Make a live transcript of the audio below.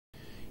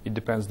It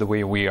depends the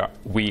way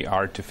we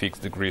are to fix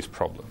the Greece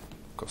problem,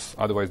 because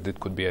otherwise it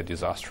could be a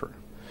disaster.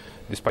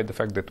 Despite the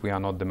fact that we are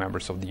not the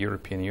members of the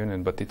European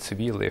Union, but it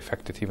severely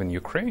affected even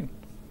Ukraine.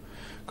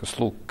 Because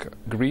look,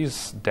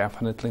 Greece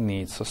definitely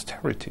needs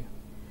austerity.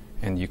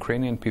 And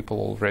Ukrainian people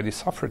already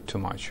suffered too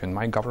much, and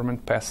my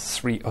government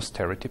passed 3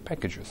 austerity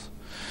packages.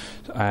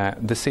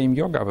 The same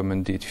your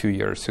government did a few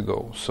years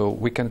ago. So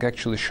we can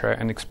actually share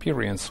an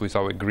experience with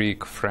our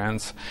Greek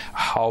friends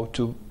how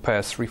to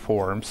pass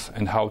reforms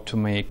and how to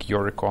make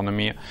your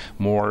economy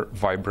more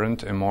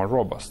vibrant and more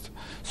robust.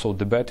 So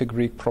the better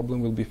Greek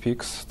problem will be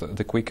fixed,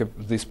 the quicker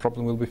this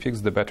problem will be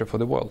fixed, the better for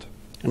the world.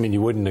 I mean,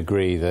 you wouldn't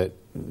agree that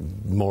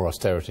more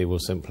austerity will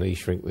simply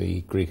shrink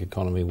the Greek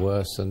economy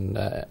worse and,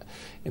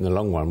 in the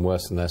long run,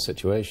 worsen their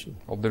situation?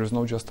 Well, there is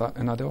no just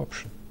another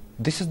option.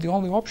 This is the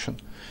only option,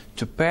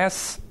 to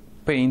pass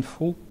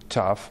painful,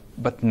 tough,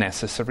 but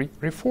necessary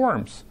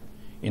reforms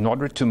in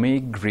order to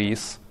make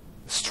Greece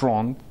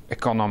strong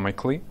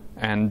economically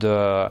and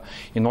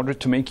in order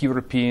to make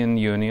European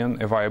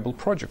Union a viable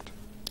project.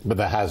 But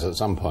there has, at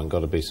some point, got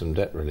to be some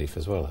debt relief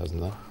as well,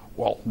 hasn't there?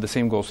 Well, the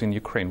same goes in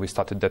Ukraine. We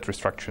started debt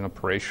restructuring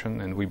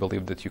operation, and we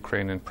believe that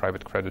Ukrainian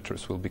private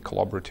creditors will be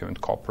collaborative and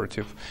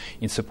cooperative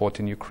in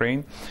supporting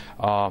Ukraine.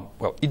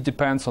 Well, it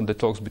depends on the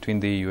talks between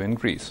the EU and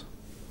Greece.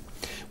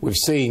 We've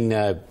seen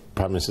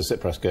Prime Minister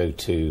Tsipras go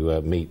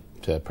to meet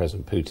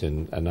President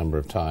Putin a number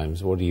of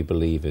times. What do you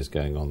believe is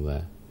going on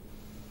there?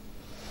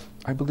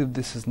 I believe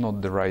this is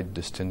not the right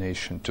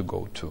destination to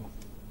go to.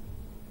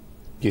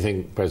 Do you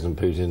think President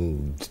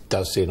Putin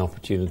does see an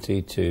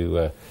opportunity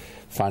to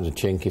find a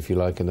chink, if you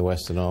like, in the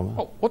Western armour?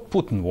 Well, what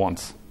Putin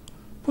wants?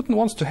 Putin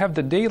wants to have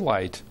the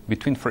daylight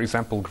between, for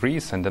example,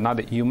 Greece and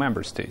another EU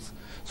member states.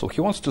 So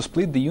he wants to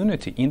split the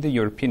unity in the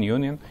European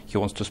Union. He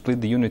wants to split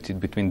the unity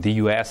between the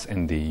US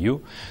and the EU.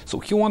 So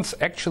he wants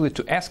actually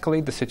to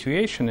escalate the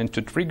situation and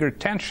to trigger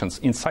tensions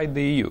inside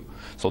the EU.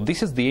 So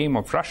this is the aim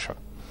of Russia,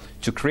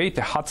 to create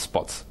a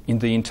hotspots in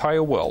the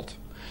entire world.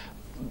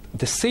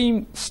 The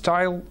same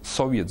style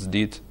Soviets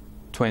did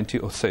 20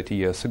 or 30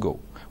 years ago.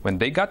 When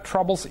they got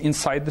troubles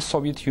inside the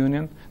Soviet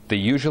Union, they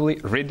usually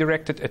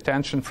redirected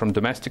attention from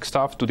domestic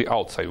stuff to the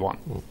outside one.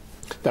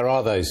 There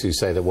are those who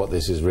say that what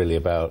this is really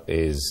about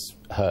is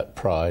hurt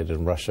pride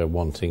and Russia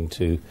wanting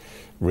to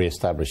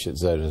re-establish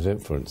its zone of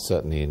influence,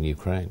 certainly in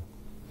Ukraine.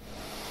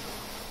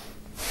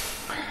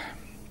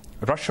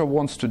 Russia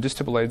wants to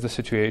destabilize the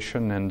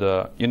situation, and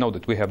you know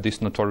that we have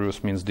this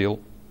notorious Minsk deal,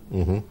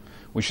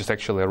 which is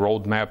actually a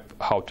roadmap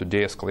how to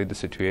de-escalate the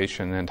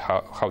situation and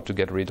how to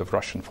get rid of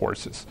Russian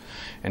forces.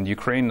 And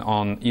Ukraine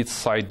on its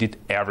side did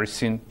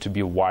everything to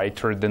be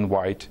whiter than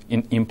white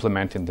in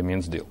implementing the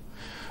Minsk deal.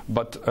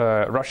 But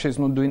Russia is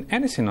not doing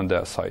anything on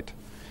their side.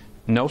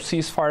 No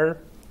ceasefire,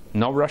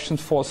 no Russian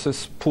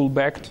forces pull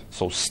back,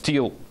 so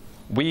still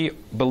we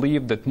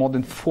believe that more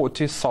than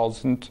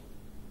 40,000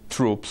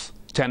 troops,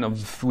 10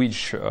 of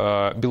which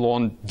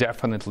belong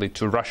definitely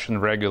to Russian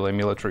regular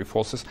military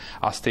forces,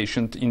 are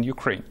stationed in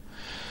Ukraine.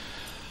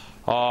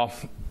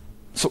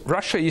 So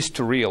Russia is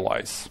to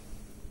realize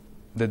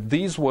that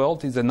this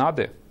world is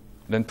another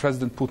than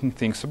President Putin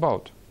thinks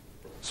about.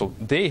 So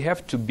they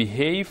have to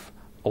behave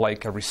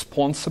like a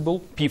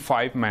responsible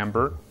P5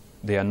 member.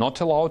 They are not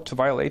allowed to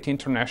violate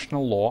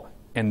international law,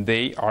 and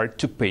they are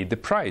to pay the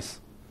price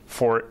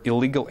for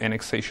illegal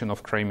annexation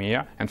of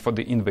Crimea and for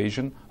the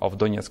invasion of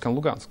Donetsk and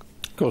Lugansk.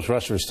 Of course,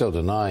 Russia is still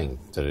denying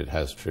that it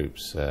has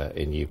troops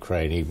in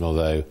Ukraine, even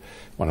although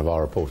one of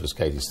our reporters,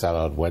 Katie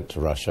Stallard, went to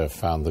Russia,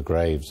 found the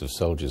graves of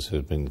soldiers who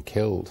had been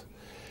killed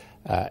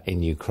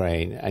in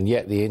Ukraine, and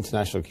yet the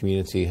international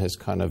community has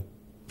kind of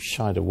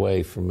shied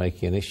away from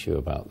making an issue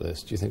about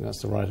this. Do you think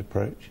that's the right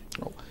approach?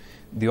 Well,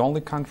 the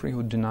only country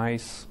who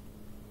denies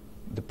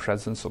the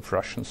presence of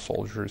Russian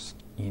soldiers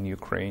in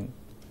Ukraine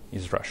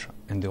is Russia.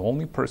 And the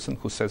only person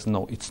who says,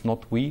 no, it's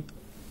not we,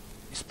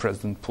 is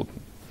President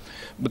Putin.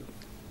 But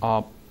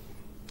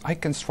I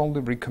can strongly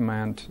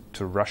recommend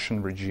to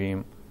Russian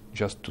regime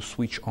just to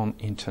switch on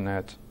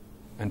internet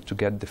and to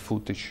get the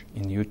footage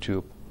in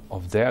YouTube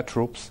of their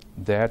troops,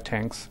 their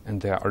tanks,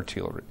 and their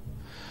artillery.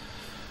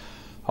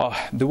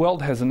 The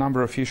world has a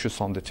number of issues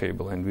on the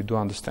table, and we do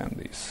understand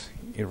this.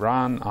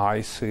 Iran,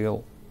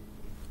 ISIL,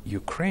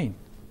 Ukraine.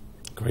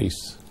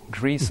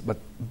 Greece, but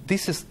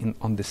this is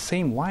on the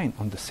same line,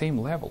 on the same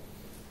level.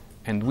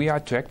 And we are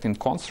to act in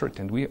concert,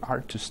 and we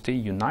are to stay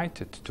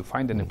united to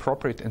find an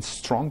appropriate and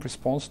strong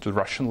response to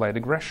Russian-led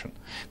aggression.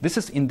 This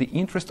is in the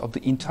interest of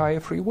the entire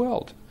free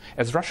world,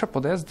 as Russia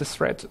posed this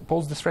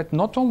threat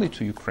not only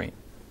to Ukraine.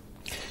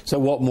 So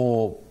what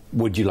more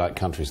would you like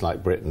countries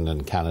like Britain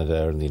and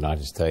Canada and the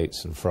United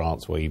States and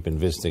France, where you've been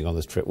visiting on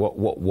this trip,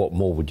 what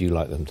more would you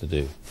like them to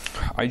do?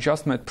 I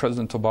just met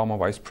President Obama,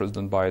 Vice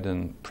President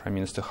Biden, Prime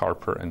Minister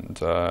Harper, and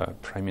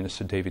Prime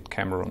Minister David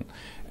Cameron.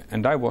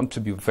 And I want to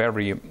be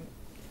very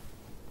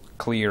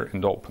clear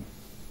and open.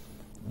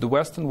 The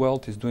Western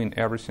world is doing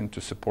everything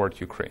to support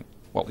Ukraine.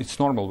 Well, it's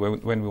normal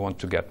when we want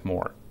to get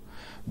more.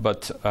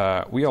 But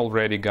we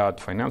already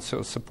got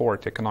financial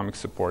support, economic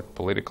support,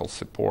 political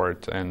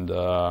support, and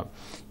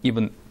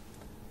even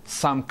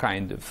some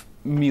kind of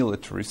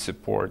military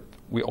support.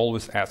 We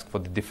always ask for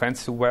the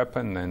defensive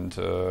weapon, and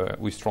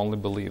we strongly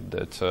believe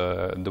that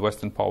the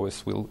Western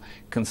powers will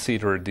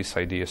consider this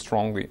idea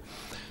strongly.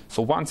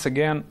 So once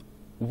again,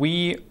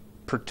 we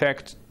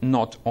protect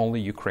not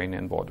only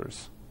Ukrainian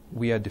borders.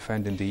 We are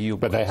defending the EU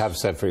borders. But they have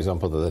said, for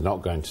example, that they're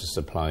not going to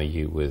supply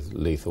you with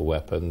lethal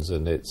weapons,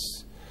 and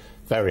it's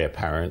very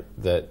apparent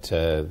that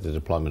the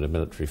deployment of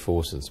military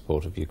force in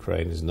support of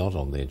Ukraine is not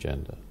on the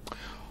agenda.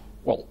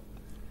 Well,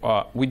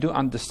 we do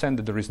understand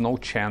that there is no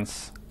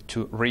chance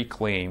to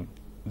reclaim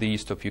the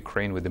east of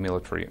Ukraine with the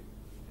military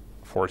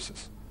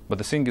forces. But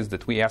the thing is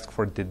that we ask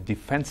for the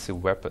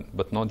defensive weapon,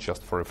 but not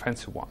just for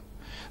offensive one.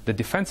 The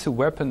defensive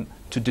weapon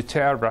to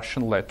deter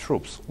Russian-led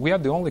troops. We are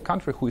the only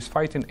country who is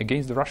fighting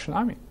against the Russian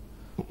army.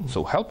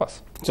 So help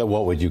us. So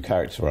what would you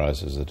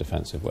characterize as a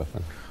defensive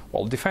weapon?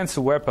 Well,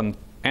 defensive weapon,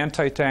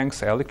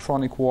 anti-tanks,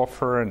 electronic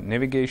warfare,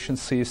 navigation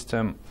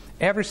system,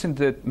 everything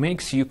that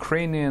makes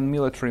Ukrainian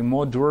military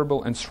more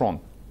durable and strong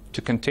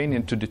to contain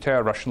and to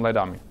deter Russian-led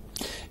army.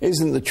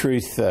 Isn't the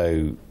truth,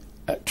 though,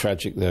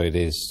 tragic though it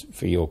is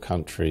for your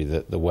country,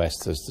 that the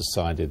West has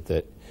decided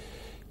that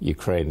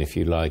Ukraine, if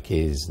you like,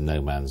 is no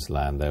man's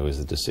land? There was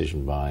a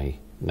decision by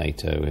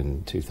NATO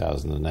in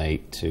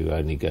 2008 to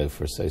only go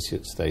for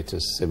associate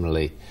status,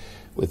 similarly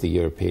with the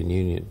European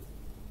Union.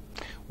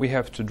 We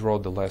have to draw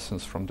the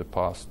lessons from the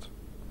past.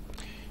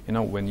 You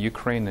know, when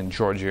Ukraine and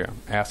Georgia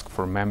asked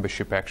for a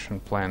membership action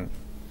plan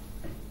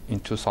in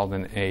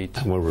 2008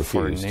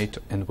 for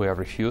NATO and we are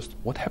refused,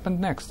 what happened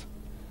next?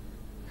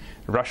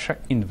 Russia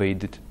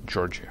invaded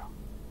Georgia,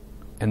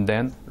 and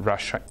then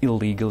Russia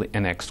illegally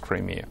annexed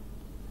Crimea,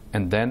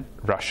 and then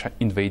Russia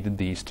invaded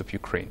the east of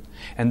Ukraine,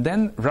 and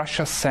then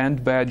Russia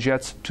sent bad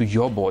jets to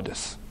your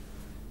borders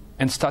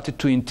and started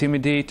to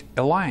intimidate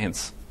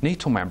alliance,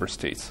 NATO member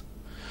states.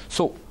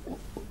 So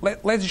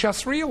let's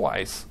just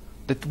realize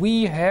that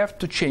we have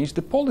to change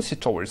the policy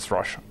towards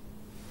Russia.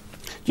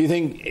 Do you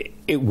think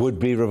it would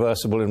be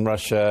reversible in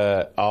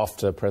Russia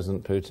after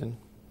President Putin?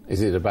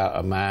 Is it about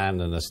a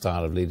man and a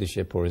style of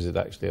leadership, or is it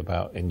actually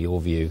about, in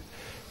your view,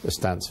 the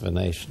stance of a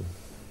nation?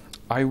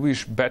 I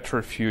wish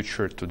better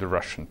future to the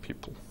Russian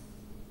people.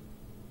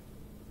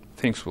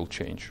 Things will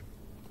change.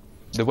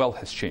 The world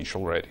has changed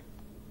already.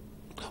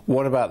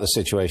 What about the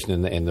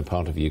situation in the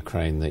part of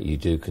Ukraine that you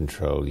do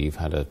control? You've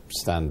had a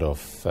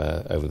standoff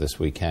over this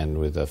weekend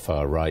with a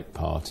far-right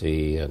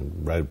party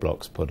and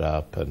roadblocks put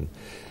up and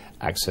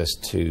access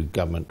to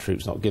government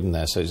troops not given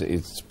there. So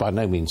it's by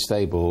no means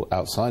stable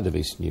outside of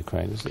eastern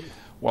Ukraine, is it?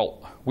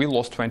 Well, we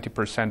lost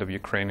 20% of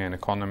Ukrainian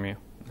economy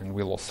and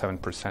we lost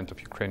 7%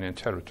 of Ukrainian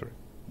territory.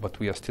 But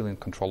we are still in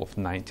control of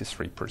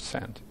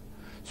 93%.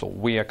 So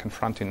we are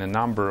confronting a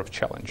number of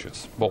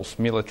challenges, both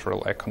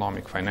military,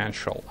 economic,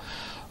 financial.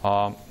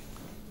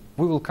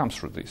 We will come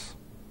through this.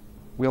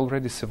 We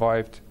already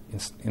survived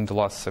in the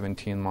last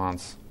 17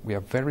 months. We are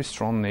a very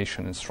strong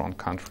nation and strong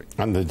country.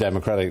 And the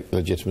democratic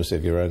legitimacy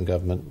of your own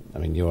government? I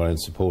mean, your own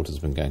support has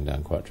been going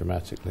down quite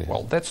dramatically.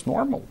 Well, that's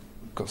normal,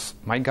 because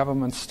my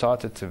government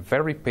started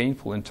very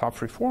painful and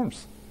tough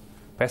reforms.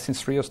 Passing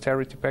 3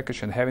 austerity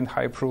package and having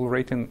high approval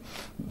rating,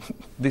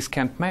 this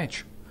can't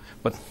match.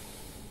 But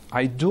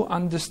I do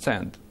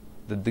understand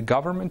that the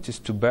government is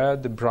to bear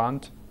the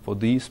brunt for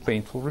these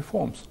painful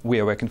reforms. We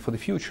are working for the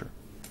future.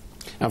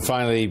 And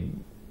finally,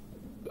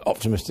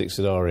 optimistic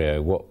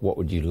scenario, what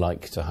would you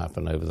like to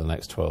happen over the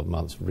next 12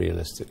 months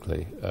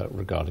realistically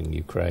regarding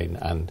Ukraine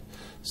and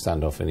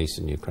standoff in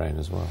eastern Ukraine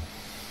as well?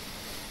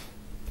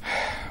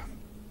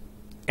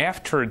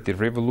 After the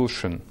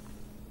revolution,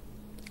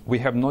 we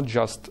have not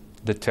just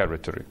the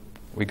territory.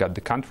 We got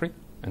the country,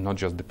 and not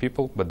just the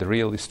people, but the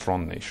really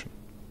strong nation.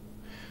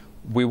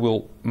 We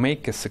will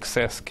make a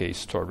success case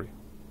story,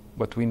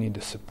 but we need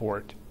the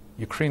support.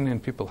 Ukrainian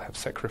people have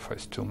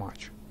sacrificed too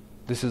much.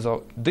 This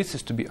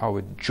is to be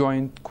our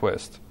joint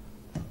quest,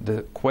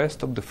 the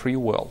quest of the free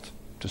world,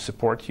 to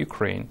support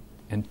Ukraine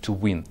and to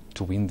win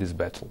this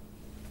battle.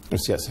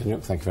 Mr.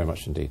 Yatsenyuk, thank you very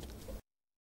much indeed.